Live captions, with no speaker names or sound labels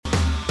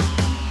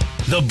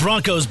The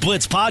Broncos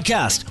Blitz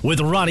Podcast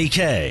with Ronnie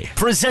K.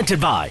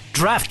 Presented by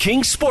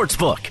DraftKings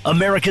Sportsbook,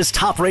 America's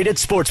top-rated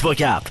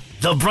sportsbook app.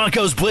 The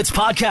Broncos Blitz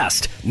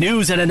Podcast.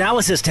 News and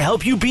analysis to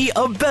help you be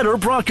a better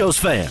Broncos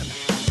fan.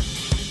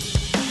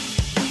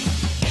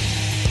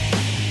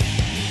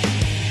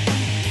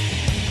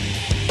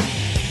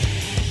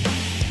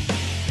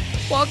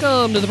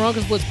 Welcome to the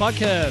Broncos Blitz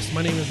Podcast.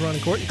 My name is Ronnie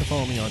Court. You can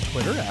follow me on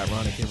Twitter at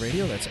Ronnie K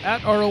Radio. That's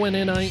at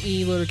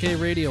RONNIE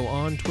Radio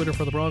on Twitter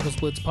for the Broncos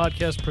Blitz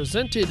Podcast,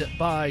 presented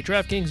by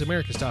DraftKings,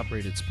 America's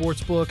top-rated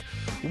sportsbook.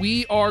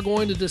 We are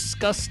going to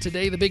discuss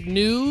today the big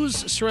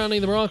news surrounding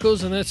the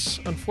Broncos, and that's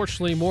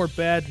unfortunately more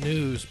bad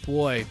news.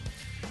 Boy,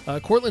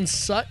 Courtland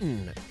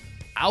Sutton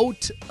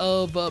out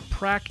of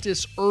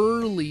practice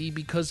early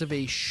because of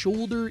a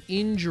shoulder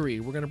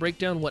injury. We're going to break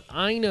down what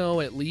I know,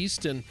 at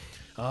least, and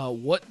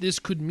what this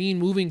could mean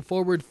moving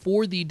forward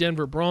for the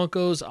Denver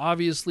Broncos.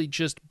 Obviously,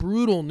 just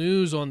brutal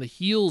news on the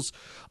heels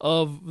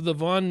of the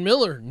Von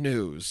Miller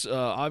news.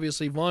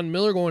 Obviously, Von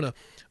Miller going to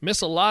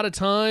miss a lot of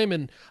time,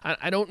 and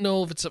I don't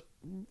know if it's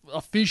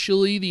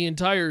officially the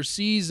entire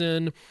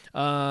season.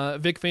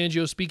 Vic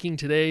Fangio speaking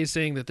today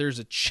saying that there's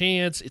a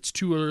chance. It's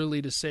too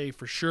early to say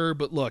for sure,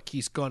 but look,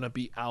 he's going to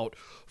be out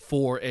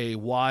for a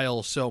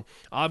while. So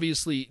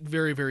obviously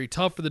very, very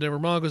tough for the Denver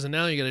Broncos, and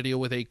now you got to deal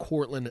with a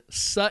Courtland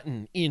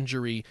Sutton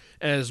injury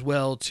as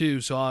well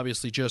too. So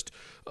obviously just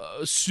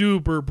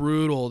super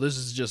brutal. This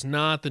is just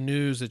not the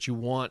news that you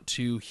want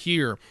to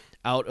hear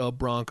out of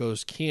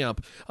Broncos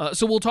camp.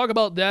 So we'll talk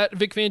about that.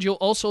 Vic Fangio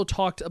also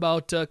talked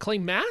about Clay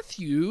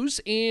Matthews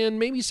and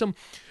maybe some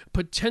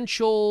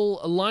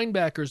potential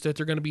linebackers that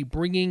they're going to be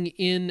bringing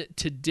in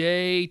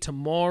today,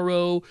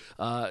 tomorrow,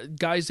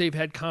 guys they've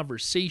had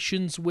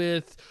conversations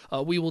with.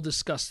 We will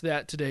discuss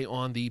that today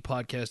on the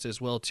podcast as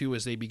well, too,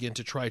 as they begin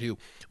to try to,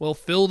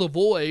 fill the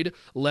void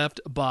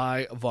left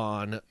by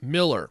Von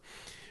Miller.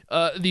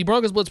 The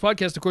Broncos Blitz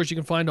podcast, of course, you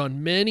can find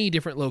on many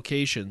different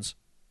locations,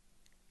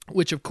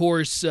 which, of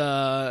course,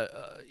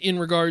 in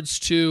regards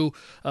to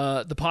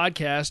the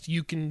podcast,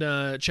 you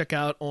can check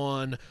out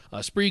on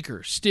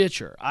Spreaker,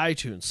 Stitcher,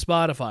 iTunes,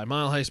 Spotify,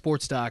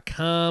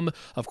 milehighsports.com.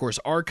 Of course,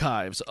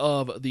 archives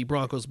of the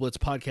Broncos Blitz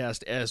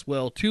podcast as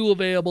well, too,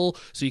 available.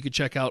 So you can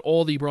check out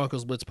all the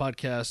Broncos Blitz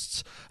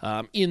podcasts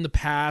in the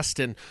past,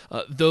 and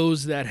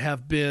those that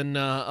have been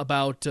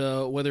about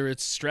whether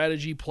it's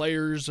strategy,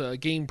 players,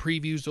 game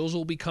previews. Those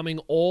will be coming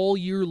all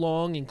year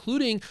long,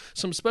 including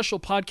some special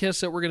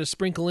podcasts that we're going to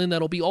sprinkle in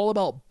that'll be all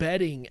about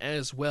betting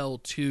as well,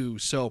 too.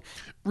 So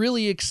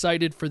really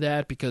excited for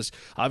that, because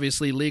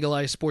obviously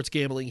legalized sports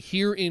gambling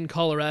here in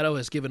Colorado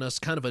has given us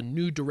kind of a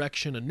new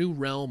direction, a new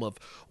realm of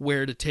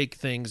where to take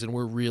things, and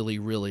we're really,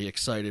 really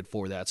excited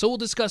for that. So we'll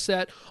discuss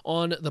that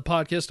on the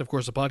podcast. Of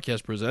course, the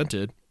podcast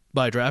presented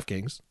by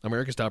DraftKings,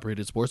 America's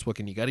top-rated sportsbook,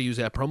 and you got to use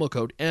that promo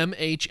code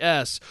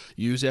MHS.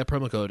 Use that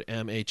promo code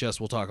MHS.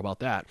 We'll talk about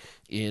that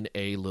in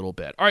a little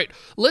bit. All right,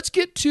 let's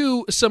get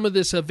to some of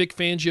this Vic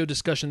Fangio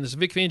discussion, this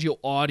Vic Fangio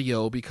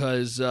audio,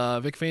 because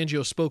Vic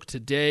Fangio spoke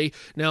today.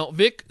 Now,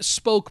 Vic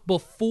spoke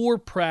before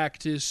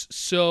practice,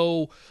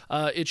 so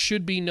it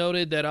should be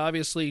noted that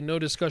obviously no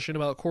discussion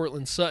about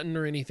Courtland Sutton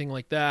or anything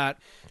like that.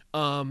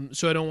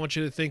 So I don't want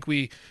you to think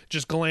we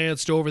just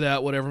glanced over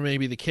that, whatever may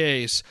be the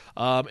case.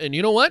 And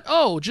you know what?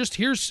 Just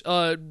here's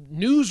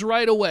news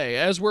right away.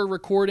 As we're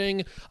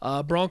recording,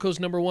 Broncos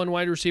number one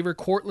wide receiver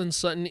Courtland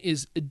Sutton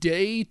is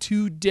day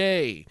to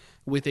day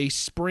with a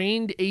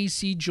sprained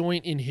AC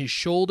joint in his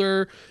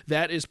shoulder.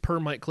 That is per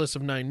Mike Kliss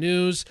of 9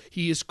 News.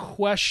 He is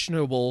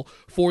questionable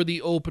for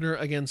the opener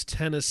against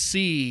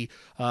Tennessee,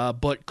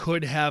 but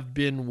could have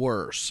been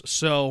worse.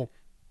 So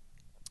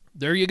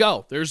there you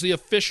go. There's the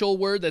official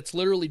word that's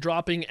literally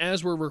dropping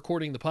as we're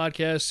recording the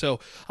podcast. So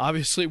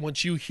obviously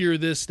once you hear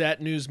this, that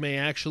news may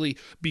actually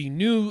be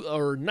new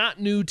or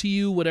not new to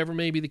you, whatever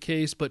may be the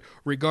case. But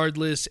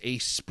regardless, a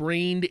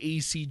sprained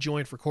AC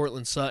joint for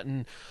Courtland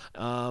Sutton,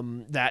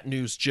 that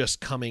news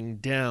just coming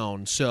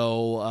down.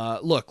 So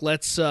look,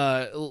 let's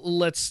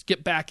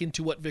get back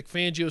into what Vic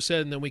Fangio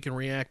said, and then we can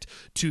react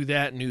to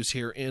that news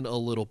here in a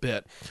little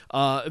bit.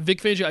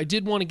 Vic Fangio, I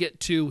did want to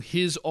get to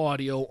his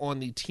audio on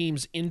the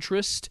team's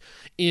interest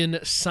in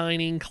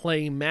signing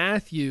Clay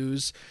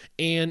Matthews,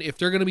 and if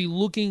they're going to be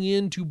looking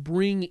in to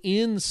bring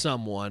in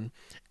someone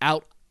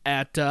out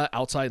at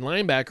outside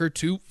linebacker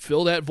to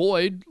fill that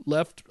void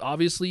left,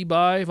 obviously,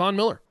 by Von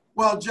Miller.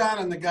 Well, John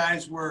and the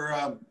guys were,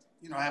 have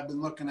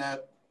been looking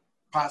at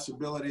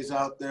possibilities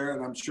out there,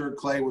 and I'm sure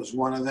Clay was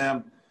one of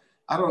them.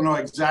 I don't know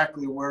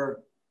exactly where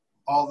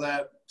all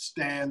that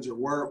stands or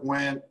where it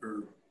went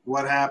or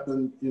what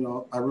happened.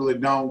 I really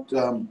don't.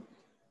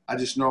 I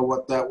just know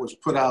what that was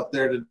put out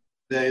there today,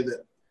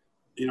 that,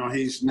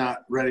 he's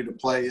not ready to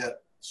play yet.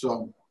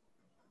 So,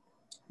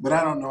 but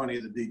I don't know any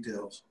of the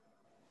details.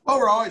 Well,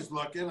 we're always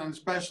looking, and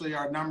especially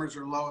our numbers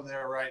are low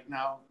there right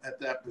now at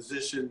that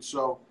position.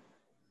 So,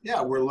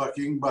 yeah, we're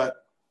looking,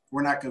 but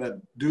we're not going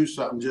to do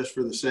something just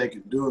for the sake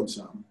of doing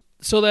something.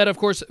 So that, of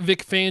course,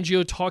 Vic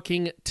Fangio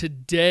talking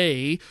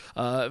today.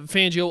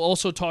 Fangio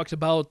also talked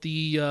about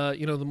the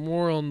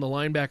more on the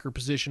linebacker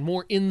position,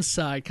 more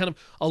inside, kind of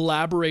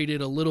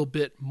elaborated a little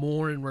bit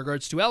more in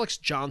regards to Alex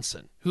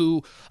Johnson,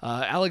 who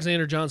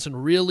Alexander Johnson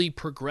really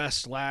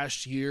progressed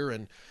last year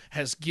and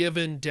has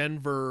given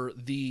Denver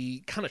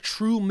the kind of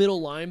true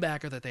middle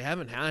linebacker that they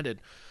haven't had in,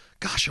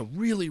 gosh, a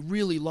really,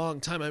 really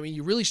long time. I mean,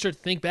 you really start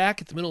to think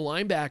back at the middle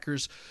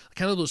linebackers,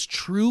 kind of those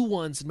true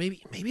ones,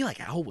 maybe like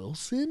Al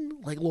Wilson,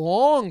 like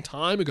long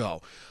time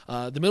ago.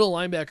 The middle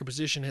linebacker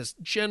position has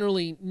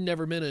generally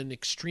never been an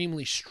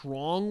extremely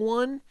strong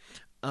one.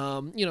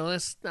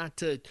 That's not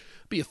to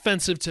be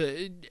offensive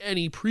to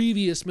any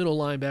previous middle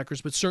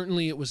linebackers, but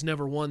certainly it was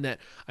never one that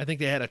I think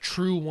they had a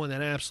true one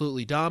that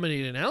absolutely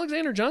dominated. And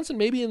Alexander Johnson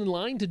may be in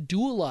line to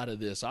do a lot of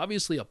this.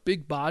 Obviously a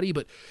big body,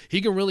 but he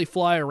can really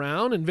fly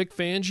around. And Vic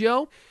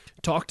Fangio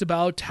talked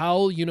about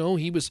how,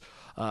 he was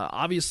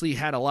obviously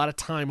had a lot of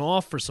time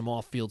off for some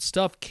off-field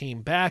stuff,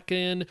 came back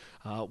in,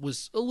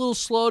 was a little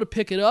slow to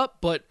pick it up,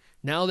 but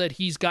now that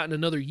he's gotten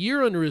another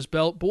year under his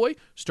belt,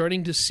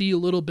 starting to see a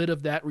little bit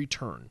of that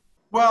return.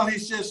 Well,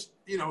 he's just,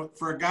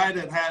 for a guy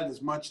that had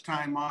as much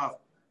time off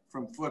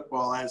from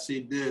football as he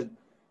did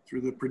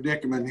through the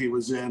predicament he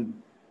was in,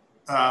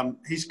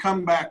 he's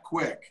come back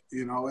quick,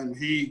 and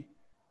he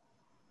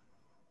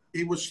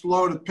was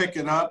slow to pick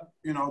it up,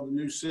 the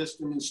new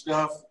system and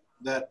stuff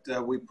that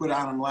we put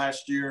on him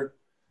last year.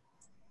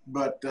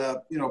 But,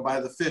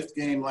 by the fifth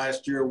game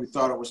last year, we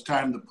thought it was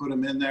time to put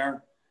him in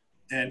there.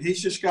 And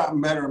he's just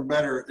gotten better and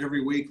better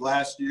every week.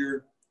 Last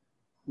year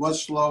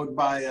was slowed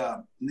by a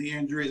knee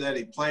injury that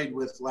he played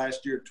with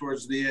last year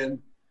towards the end.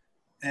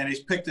 And he's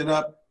picked it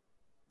up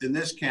in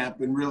this camp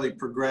and really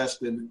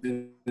progressed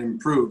and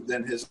improved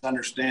in his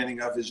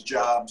understanding of his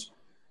jobs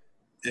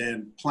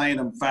and playing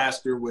them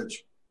faster,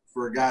 which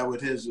for a guy with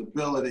his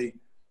ability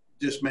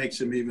just makes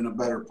him even a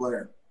better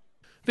player.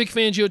 Vic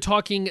Fangio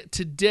talking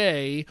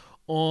today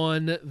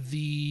on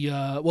the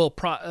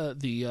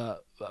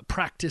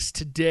practice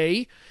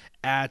today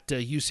at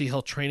UC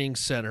Health Training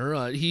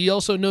Center. He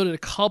also noted a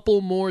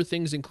couple more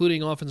things,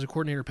 including offensive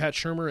coordinator Pat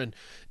Shurmur and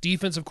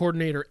defensive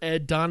coordinator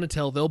Ed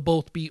Donatel. They'll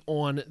both be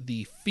on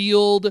the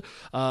field.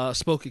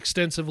 Spoke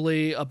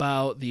extensively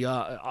about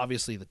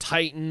obviously the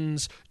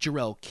Titans,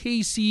 Jarrell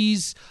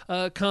Casey's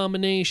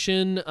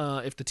combination.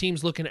 If the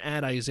team's looking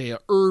at Isaiah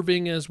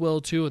Irving as well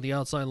too at the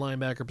outside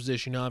linebacker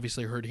position,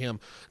 obviously heard him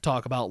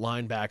talk about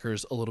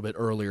linebackers a little bit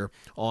earlier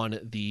on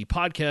the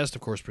podcast,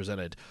 of course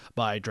presented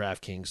by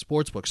DraftKings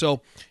Sportsbook.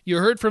 So you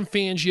heard from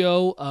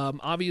Fangio.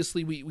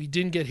 Obviously, we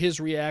didn't get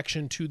his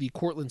reaction to the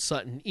Courtland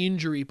Sutton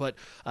injury, but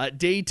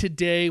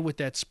day-to-day with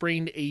that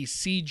sprained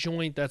AC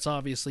joint, that's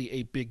obviously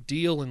a big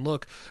deal. And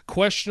look,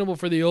 questionable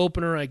for the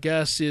opener, I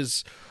guess,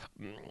 is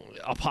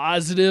a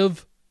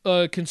positive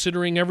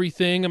considering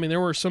everything. I mean,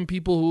 there were some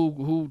people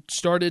who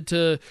started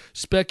to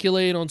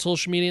speculate on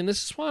social media, and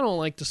this is why I don't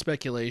like the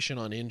speculation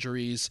on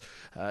injuries.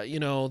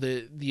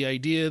 The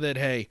idea that,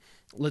 hey,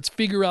 let's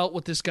figure out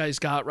what this guy's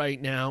got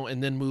right now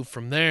and then move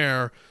from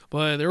there.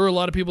 But there were a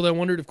lot of people that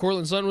wondered if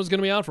Courtland Sutton was going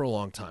to be out for a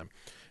long time.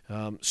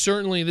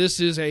 Certainly, this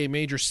is a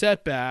major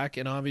setback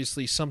and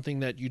obviously something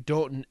that you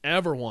don't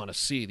ever want to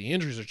see. The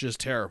injuries are just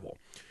terrible.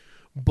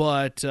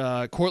 But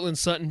Courtland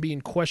Sutton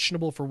being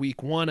questionable for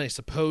week one, I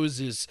suppose,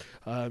 is,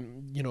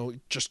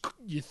 just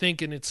you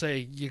think and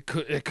it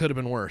could have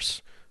been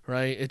worse,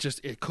 right?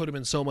 It could have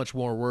been so much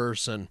more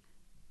worse. And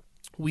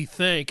we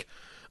thank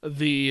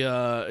the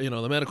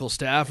medical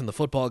staff and the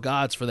football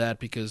gods for that,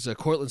 because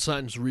Courtland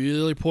Sutton's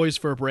really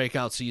poised for a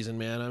breakout season,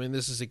 man. I mean,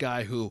 this is a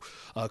guy who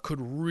could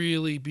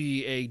really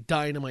be a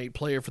dynamite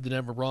player for the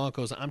Denver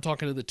Broncos. I'm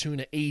talking to the tune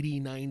of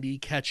 80, 90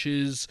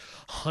 catches,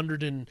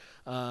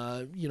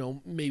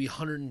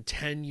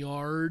 110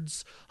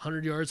 yards,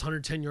 100 yards,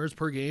 110 yards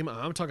per game.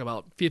 I'm talking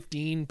about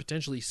 15,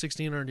 potentially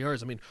 1,600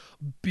 yards. I mean,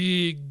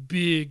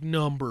 big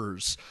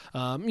numbers.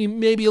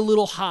 Maybe a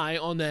little high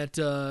on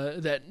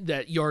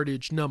that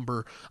yardage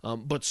number.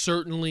 But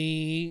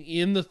certainly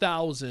in the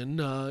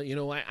 1,000,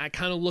 I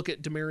kind of look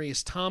at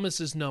Demaryius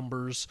Thomas's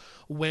numbers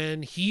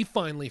when he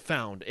finally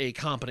found a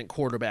competent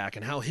quarterback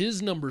and how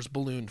his numbers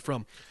ballooned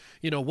from,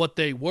 what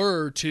they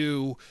were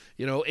to,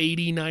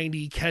 80,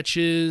 90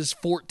 catches,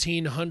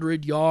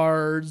 1,400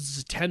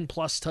 yards, 10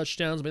 plus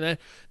touchdowns. I mean,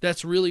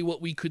 that's really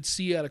what we could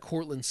see out of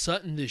Courtland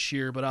Sutton this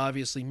year, but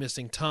obviously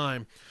missing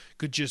time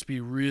could just be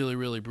really,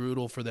 really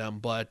brutal for them.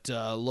 But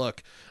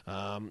look,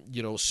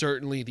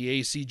 certainly the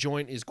AC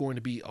joint is going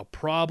to be a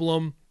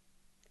problem.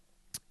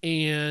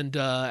 And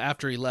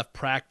after he left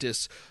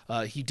practice,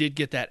 he did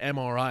get that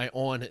MRI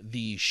on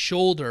the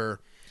shoulder.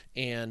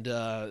 And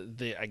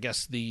I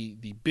guess the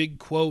big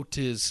quote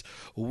is,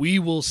 "We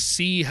will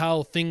see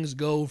how things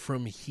go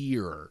from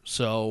here."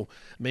 So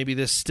maybe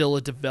this is still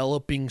a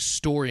developing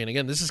story. And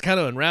again, this is kind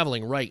of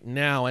unraveling right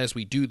now as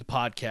we do the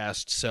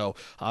podcast. So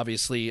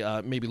obviously,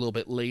 maybe a little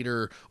bit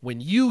later when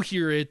you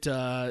hear it,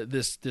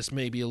 this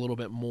may be a little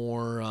bit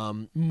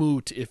more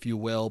moot, if you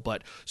will.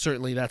 But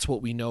certainly that's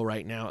what we know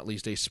right now, at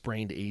least a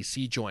sprained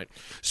AC joint.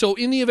 So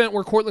in the event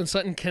where Courtland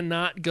Sutton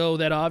cannot go,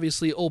 that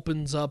obviously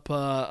opens up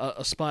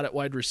a spot at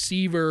wide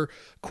receiver,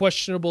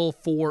 questionable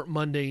for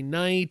Monday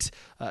night.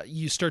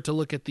 You start to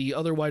look at the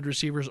other wide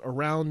receivers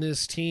around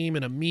this team,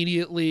 and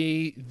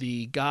immediately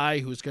the guy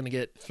who's going to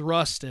get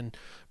thrust and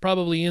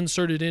probably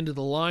inserted into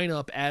the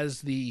lineup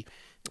as the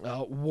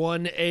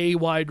 1A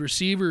wide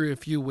receiver,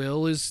 if you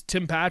will, is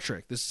Tim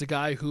Patrick. This is a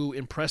guy who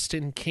impressed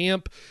in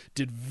camp,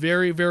 did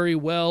very, very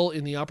well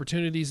in the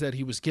opportunities that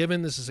he was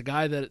given. This is a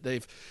guy that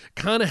they've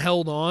kind of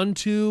held on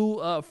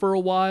to for a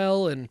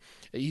while, and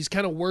he's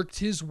kind of worked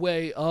his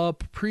way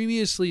up.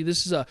 Previously,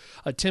 this is a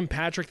Tim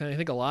Patrick that I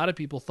think a lot of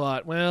people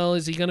thought, well,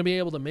 is he going to be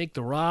able to make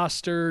the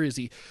roster?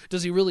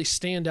 Does he really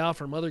stand out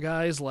from other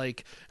guys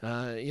like,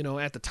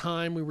 at the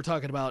time we were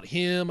talking about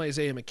him,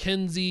 Isaiah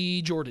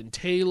McKenzie, Jordan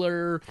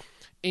Taylor,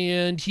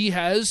 and he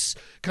has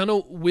kind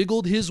of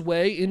wiggled his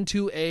way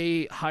into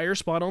a higher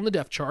spot on the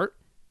depth chart.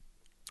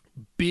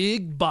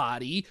 Big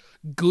body,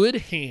 good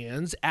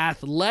hands,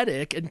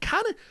 athletic, and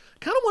kind of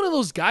one of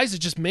those guys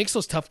that just makes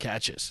those tough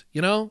catches,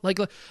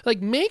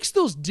 like makes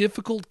those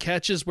difficult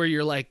catches where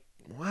you're like,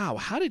 wow,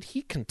 how did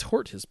he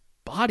contort his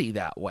body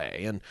that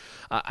way? And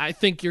I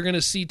think you're going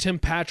to see Tim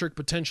Patrick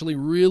potentially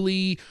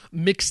really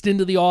mixed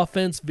into the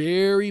offense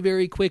very,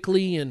 very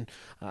quickly. And,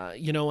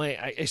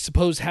 I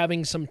suppose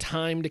having some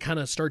time to kind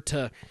of start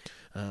to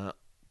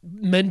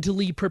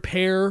mentally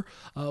prepare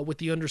with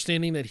the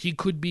understanding that he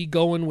could be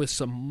going with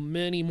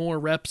many more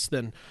reps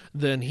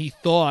than he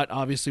thought,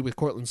 obviously with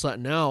Courtland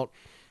Sutton out,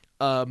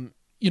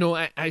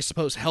 I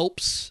suppose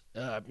helps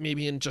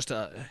maybe in just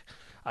a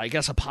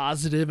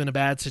positive in a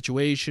bad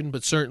situation,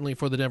 but certainly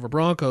for the Denver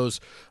Broncos,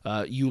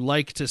 you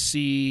like to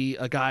see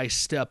a guy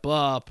step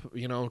up,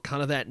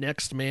 kind of that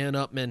next man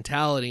up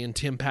mentality, and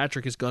Tim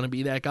Patrick is going to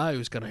be that guy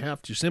who's going to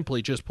have to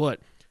simply just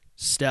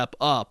step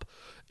up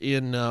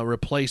in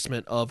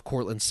replacement of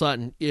Courtland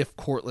Sutton if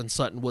Courtland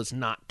Sutton was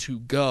not to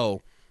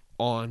go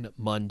on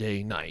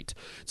Monday night.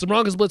 It's the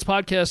Broncos Blitz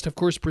podcast, of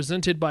course,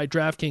 presented by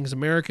DraftKings,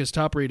 America's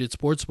top-rated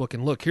sportsbook.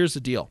 And look, here's the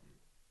deal.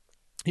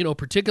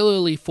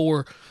 Particularly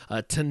for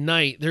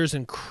tonight, there's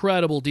an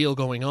incredible deal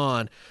going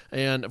on.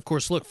 And, of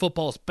course, look,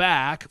 football's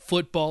back.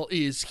 Football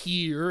is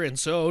here. And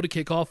so, to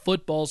kick off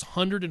football's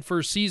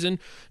 101st season,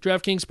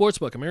 DraftKings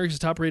Sportsbook, America's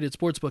top-rated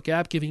sportsbook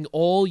app, giving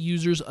all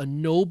users a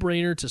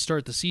no-brainer to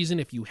start the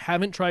season. If you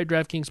haven't tried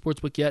DraftKings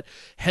Sportsbook yet,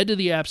 head to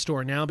the App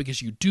Store now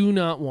because you do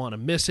not want to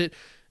miss it.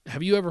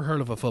 Have you ever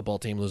heard of a football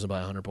team losing by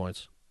 100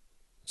 points?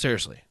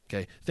 Seriously,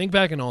 okay? Think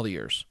back in all the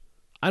years.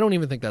 I don't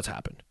even think that's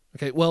happened.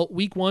 Okay, well,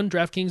 week one,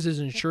 DraftKings is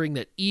ensuring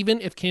that even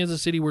if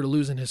Kansas City were to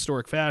lose in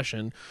historic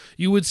fashion,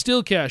 you would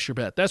still cash your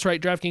bet. That's right,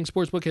 DraftKings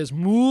Sportsbook has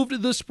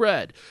moved the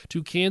spread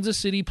to Kansas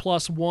City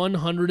plus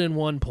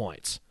 101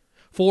 points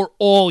for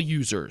all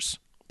users.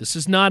 This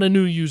is not a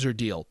new user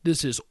deal.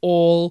 This is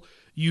all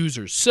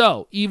users.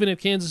 So, even if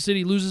Kansas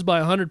City loses by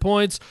 100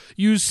 points,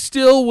 you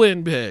still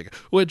win big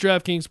with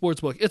DraftKings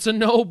Sportsbook. It's a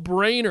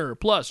no-brainer.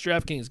 Plus,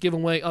 DraftKings give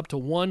away up to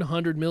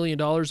 $100 million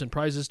in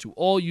prizes to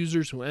all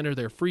users who enter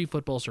their free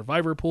football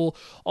survivor pool.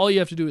 All you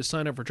have to do is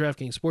sign up for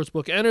DraftKings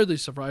Sportsbook, enter the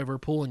survivor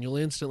pool, and you'll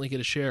instantly get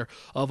a share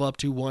of up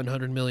to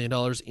 $100 million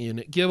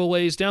in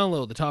giveaways.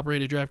 Download the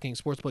top-rated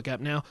DraftKings Sportsbook app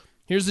now.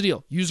 Here's the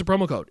deal. Use the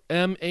promo code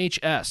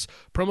MHS.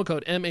 Promo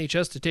code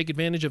MHS to take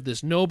advantage of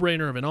this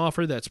no-brainer of an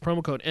offer. That's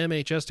promo code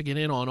MHS to get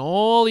in on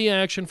all the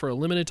action for a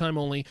limited time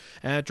only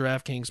at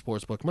DraftKings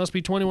Sportsbook. Must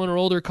be 21 or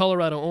older,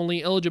 Colorado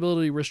only.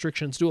 Eligibility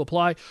restrictions do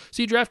apply.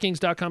 See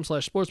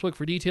DraftKings.com/sportsbook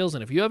for details.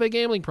 And if you have a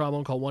gambling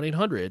problem, call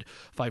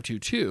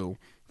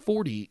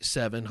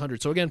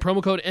 1-800-522-4700. So again,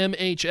 promo code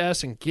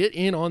MHS and get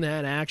in on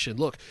that action.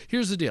 Look,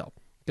 here's the deal.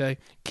 Okay,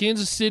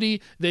 Kansas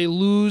City, they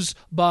lose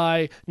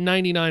by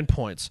 99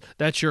 points.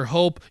 That's your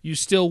hope. You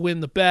still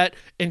win the bet,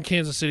 and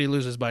Kansas City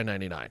loses by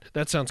 99.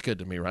 That sounds good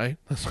to me, right?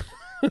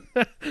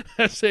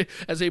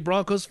 As a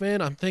Broncos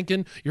fan, I'm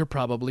thinking you're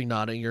probably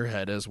nodding your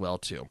head as well,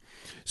 too.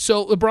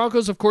 So the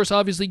Broncos, of course,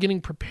 obviously getting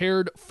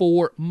prepared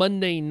for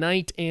Monday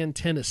night and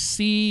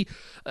Tennessee.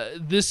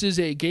 This is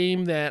a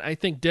game that I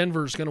think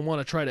Denver's going to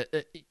want to try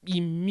to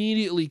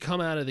immediately come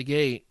out of the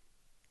gate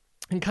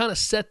and kind of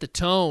set the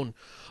tone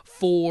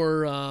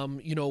for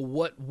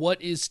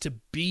what is to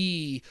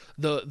be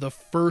the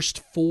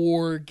first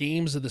four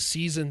games of the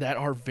season that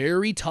are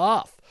very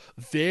tough,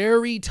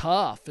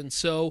 and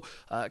so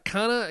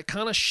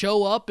kind of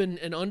show up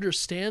and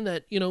understand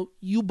that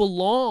you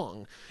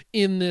belong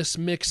in this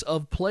mix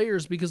of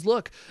players, because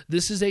look,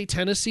 this is a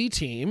Tennessee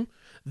team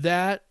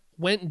that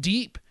went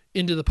deep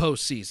into the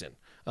postseason.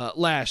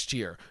 last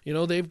year.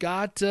 They've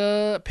got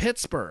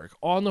Pittsburgh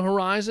on the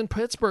horizon.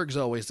 Pittsburgh's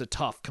always a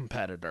tough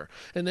competitor.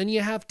 And then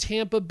you have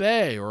Tampa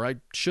Bay, or I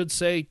should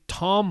say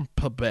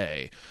Tampa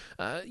Bay.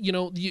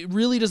 It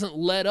really doesn't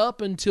let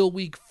up until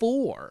week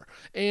 4.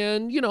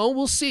 And,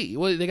 we'll see.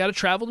 Well, they got to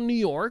travel to New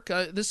York.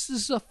 This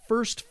is a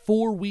first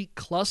 4-week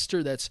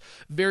cluster that's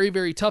very,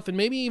 very tough. And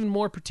maybe even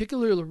more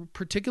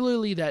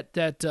particularly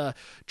that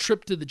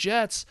trip to the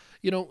Jets,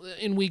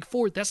 in week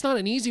 4. That's not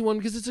an easy one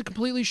because it's a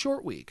completely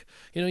short week.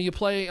 You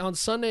play on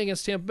Sunday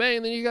against Tampa Bay,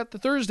 and then you got the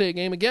Thursday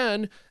game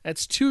again.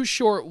 That's 2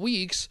 short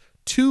weeks.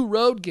 2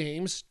 road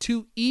games,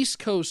 2 East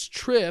Coast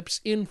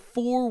trips in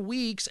 4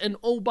 weeks. And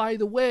oh, by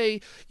the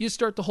way, you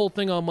start the whole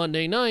thing on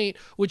Monday night,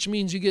 which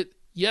means you get,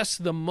 yes,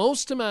 the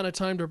most amount of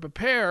time to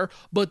prepare,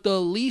 but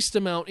the least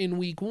amount in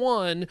week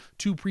 1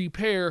 to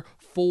prepare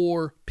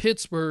for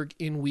Pittsburgh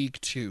in week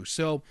 2.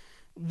 So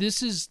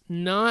this is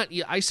not,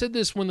 I said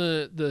this when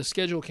the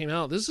schedule came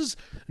out, this is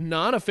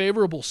not a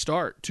favorable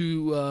start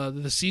to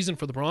the season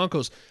for the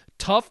Broncos.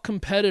 Tough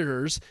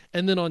competitors,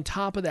 and then on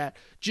top of that,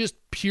 just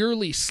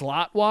purely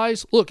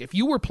slot-wise, look, if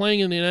you were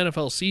playing in the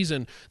NFL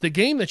season, the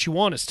game that you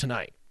want is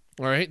tonight.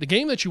 All right, the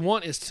game that you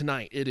want is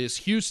tonight. It is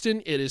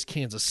Houston. It is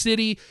Kansas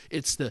City.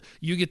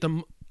 You get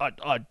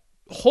a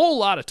whole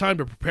lot of time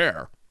to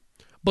prepare,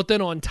 but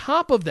then on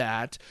top of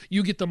that,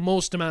 you get the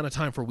most amount of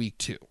time for week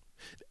 2.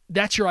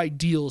 That's your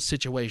ideal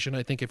situation,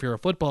 I think, if you're a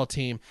football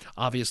team.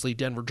 Obviously,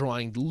 Denver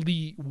drawing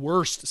the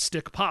worst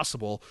stick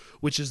possible,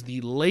 which is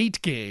the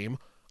late game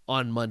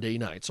on Monday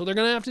night. So they're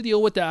going to have to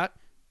deal with that.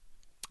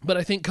 But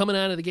I think coming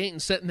out of the gate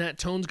and setting that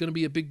tone is going to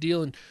be a big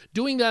deal. And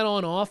doing that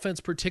on offense,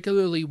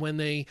 particularly when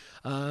they,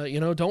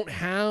 don't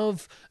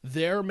have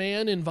their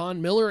man in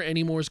Von Miller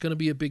anymore, is going to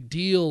be a big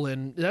deal.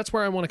 And that's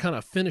where I want to kind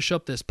of finish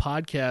up this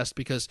podcast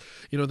because,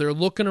 they're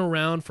looking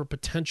around for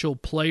potential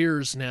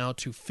players now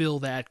to fill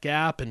that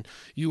gap. And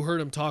you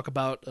heard him talk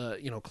about,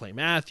 Clay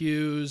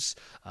Matthews,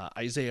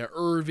 Isaiah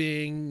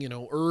Irving.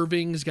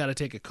 Irving's got to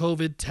take a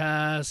COVID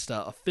test,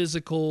 a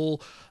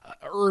physical.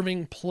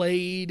 Irving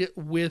played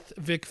with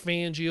Vic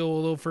Fangio,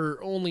 although for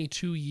only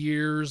 2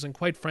 years, and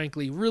quite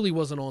frankly, really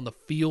wasn't on the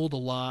field a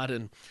lot.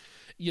 And,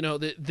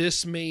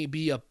 this may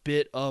be a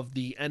bit of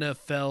the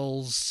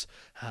NFL's,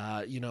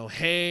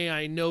 hey,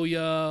 I know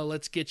ya,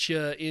 let's get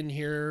you in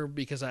here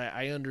because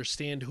I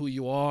understand who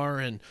you are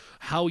and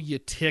how you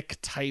tick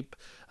type,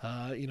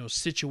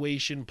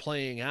 situation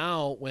playing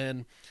out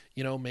when,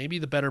 maybe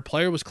the better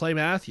player was Clay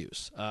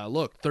Matthews.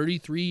 Look,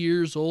 33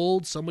 years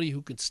old, somebody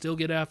who could still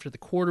get after the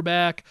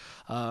quarterback.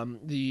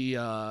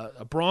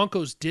 The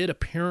Broncos did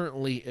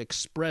apparently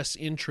express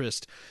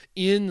interest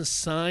in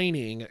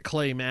signing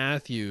Clay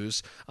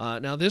Matthews.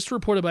 Now, this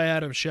reported by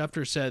Adam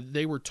Schefter said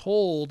they were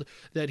told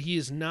that he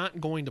is not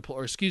going to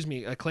play,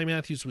 Clay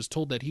Matthews was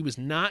told that he was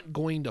not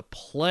going to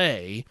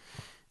play.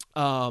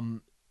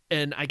 And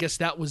I guess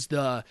that was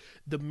the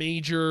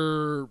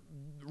major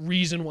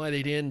reason why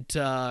they didn't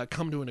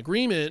come to an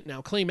agreement.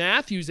 Now, Clay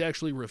Matthews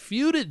actually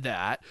refuted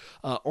that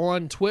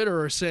on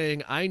Twitter,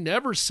 saying, I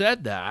never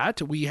said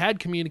that. We had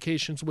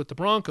communications with the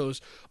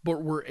Broncos,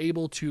 but were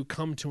able to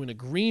come to an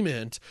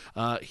agreement.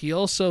 He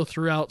also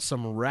threw out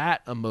some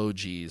rat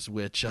emojis,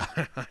 which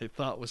I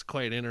thought was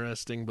quite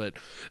interesting, but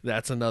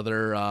that's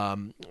another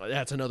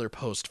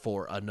post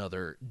for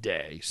another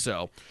day.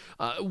 So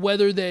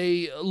whether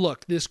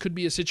this could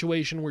be a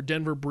situation where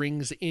Denver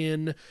brings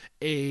in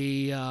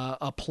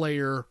a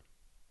player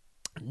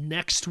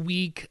next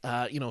week.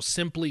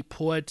 Simply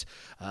put,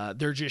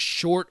 they're just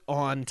short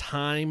on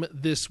time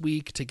this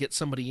week to get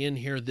somebody in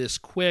here this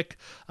quick.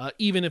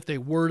 Even if they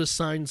were to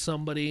sign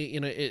somebody,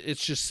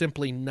 it's just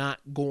simply not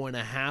going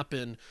to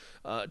happen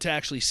to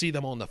actually see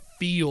them on the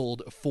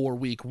field for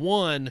week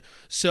 1.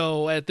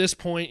 So at this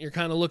point, you're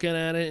kind of looking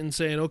at it and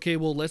saying, okay,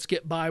 well, let's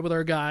get by with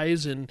our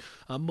guys. And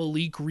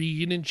Malik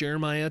Reed and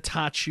Jeremiah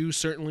Tachu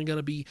certainly going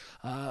to be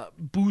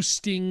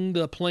boosting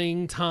the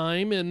playing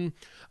time and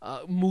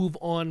move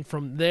on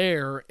from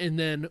there. And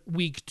then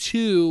week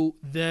 2,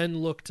 then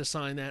look to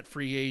sign that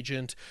free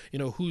agent,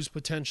 who's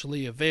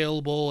potentially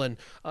available. And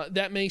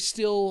that may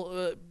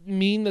still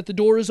mean that the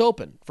door is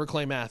open for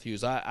Clay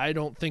Matthews. I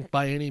don't think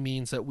by any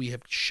means that we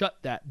have shut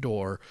that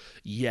door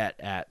yet,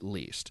 at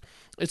least.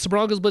 It's the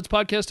Broncos Blitz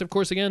podcast, of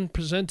course, again,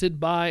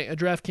 presented by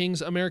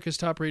DraftKings, America's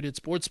top-rated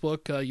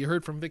sportsbook. You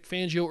heard from Vic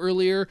Fangio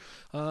earlier.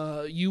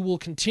 You will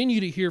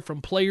continue to hear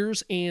from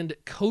players and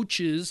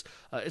coaches.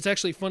 It's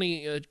actually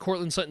funny,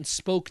 Courtland Sutton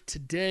spoke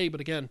today, but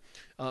again,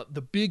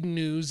 the big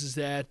news is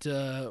that,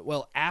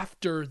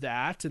 after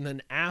that, and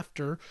then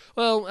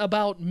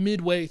about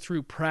midway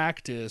through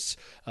practice,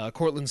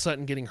 Courtland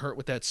Sutton getting hurt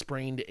with that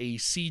sprained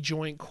AC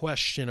joint,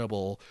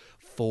 questionable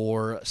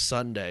for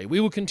Sunday. We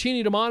will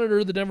continue to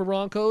monitor the Denver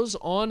Broncos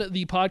on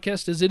the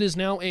podcast, as it is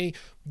now a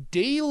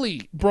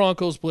daily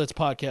Broncos Blitz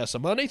podcast. So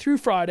Monday through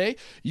Friday,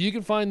 you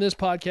can find this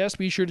podcast.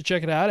 Be sure to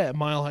check it out at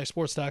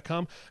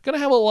milehighsports.com. Going to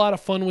have a lot of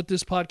fun with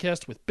this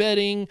podcast, with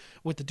betting,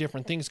 with the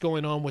different things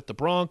going on with the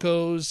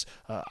Broncos,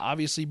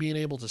 obviously being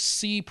able to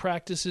see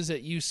practices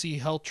at UC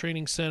Health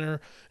Training Center,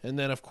 and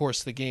then, of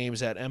course, the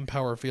games at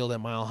Empower Field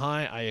at Mile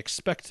High. I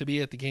expect to be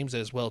at the games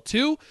as well,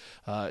 too.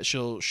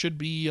 Should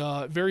be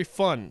very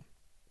fun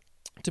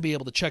to be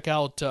able to check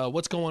out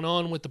what's going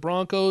on with the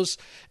Broncos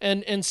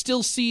and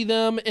still see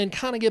them and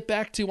kind of get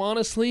back to,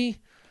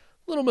 honestly,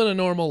 a little bit of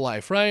normal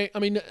life, right? I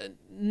mean,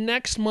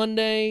 next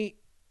Monday,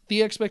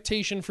 the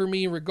expectation for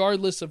me,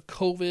 regardless of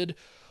COVID,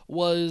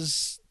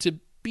 was to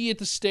be at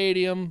the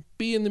stadium,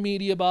 be in the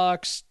media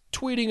box,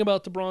 tweeting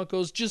about the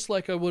Broncos just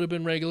like I would have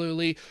been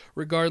regularly,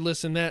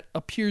 regardless, and that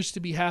appears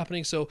to be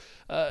happening. So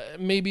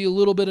maybe a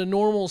little bit of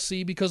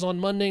normalcy, because on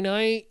Monday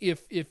night,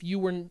 if you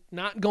were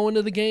not going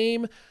to the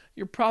game,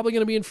 you're probably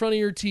going to be in front of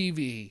your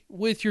TV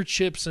with your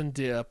chips and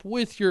dip,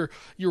 with your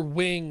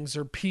wings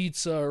or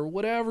pizza or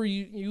whatever,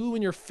 you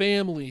and your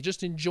family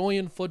just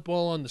enjoying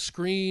football on the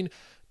screen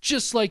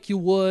just like you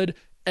would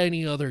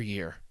any other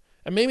year.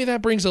 And maybe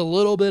that brings a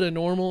little bit of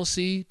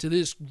normalcy to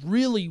this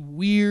really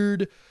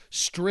weird,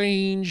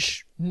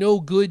 strange,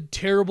 no good,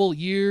 terrible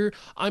year.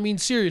 I mean,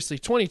 seriously,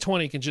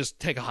 2020 can just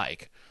take a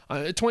hike.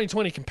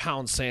 2020 can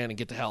pound sand and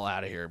get the hell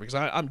out of here, because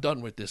I'm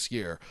done with this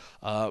year.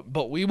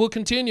 But we will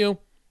continue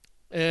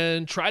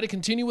and try to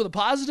continue with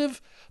a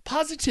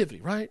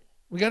positivity, right?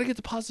 We got to get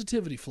the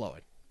positivity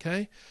flowing,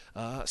 okay?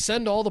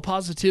 Send all the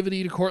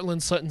positivity to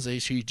Courtland Sutton's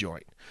AC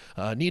joint.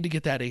 Need to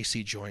get that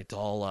AC joint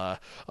all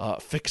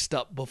fixed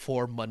up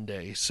before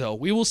Monday. So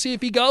we will see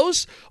if he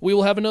goes. We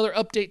will have another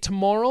update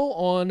tomorrow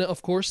on,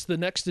 of course, the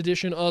next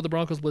edition of the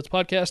Broncos Blitz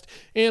podcast.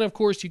 And, of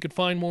course, you can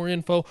find more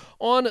info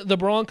on the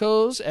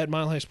Broncos at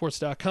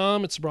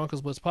milehighsports.com. It's the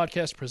Broncos Blitz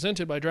podcast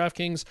presented by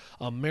DraftKings,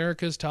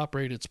 America's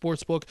top-rated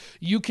sportsbook.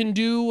 You can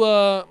do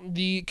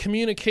the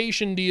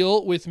communication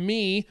deal with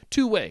me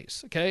two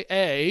ways, okay?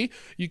 A,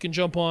 you can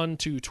jump on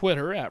to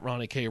Twitter at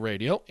Ronnie K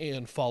Radio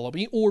and follow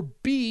me, or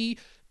B,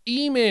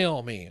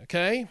 email me,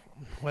 okay?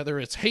 Whether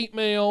it's hate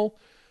mail,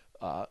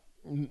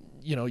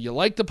 you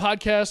like the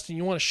podcast and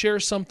you want to share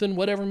something,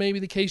 whatever may be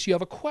the case, you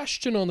have a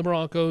question on the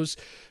Broncos,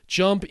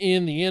 jump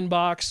in the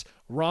inbox,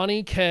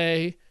 Ronnie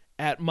K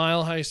at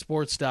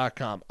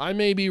milehighsports.com. I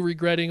may be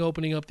regretting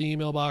opening up the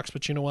email box,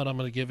 but you know what? I'm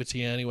going to give it to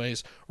you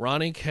anyways.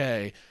 Ronnie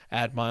K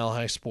at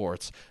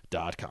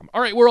milehighsports.com.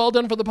 All right, we're all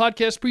done for the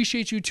podcast.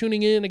 Appreciate you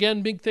tuning in.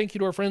 Again, big thank you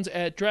to our friends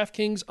at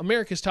DraftKings,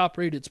 America's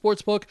top-rated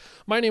sportsbook.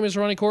 My name is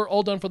Ronnie Court.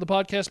 All done for the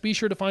podcast. Be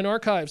sure to find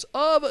archives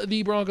of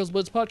the Broncos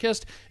Blitz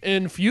podcast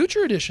and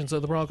future editions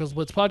of the Broncos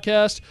Blitz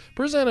podcast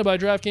presented by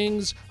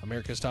DraftKings,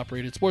 America's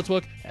top-rated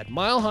sportsbook at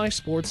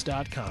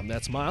milehighsports.com.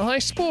 That's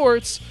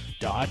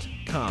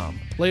milehighsports.com.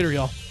 Later,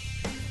 y'all.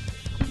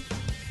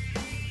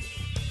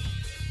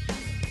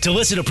 To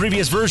listen to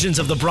previous versions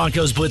of the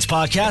Broncos Blitz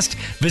podcast,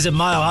 visit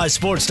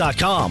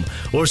milehighsports.com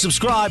or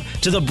subscribe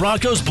to the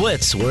Broncos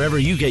Blitz wherever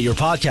you get your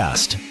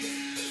podcast.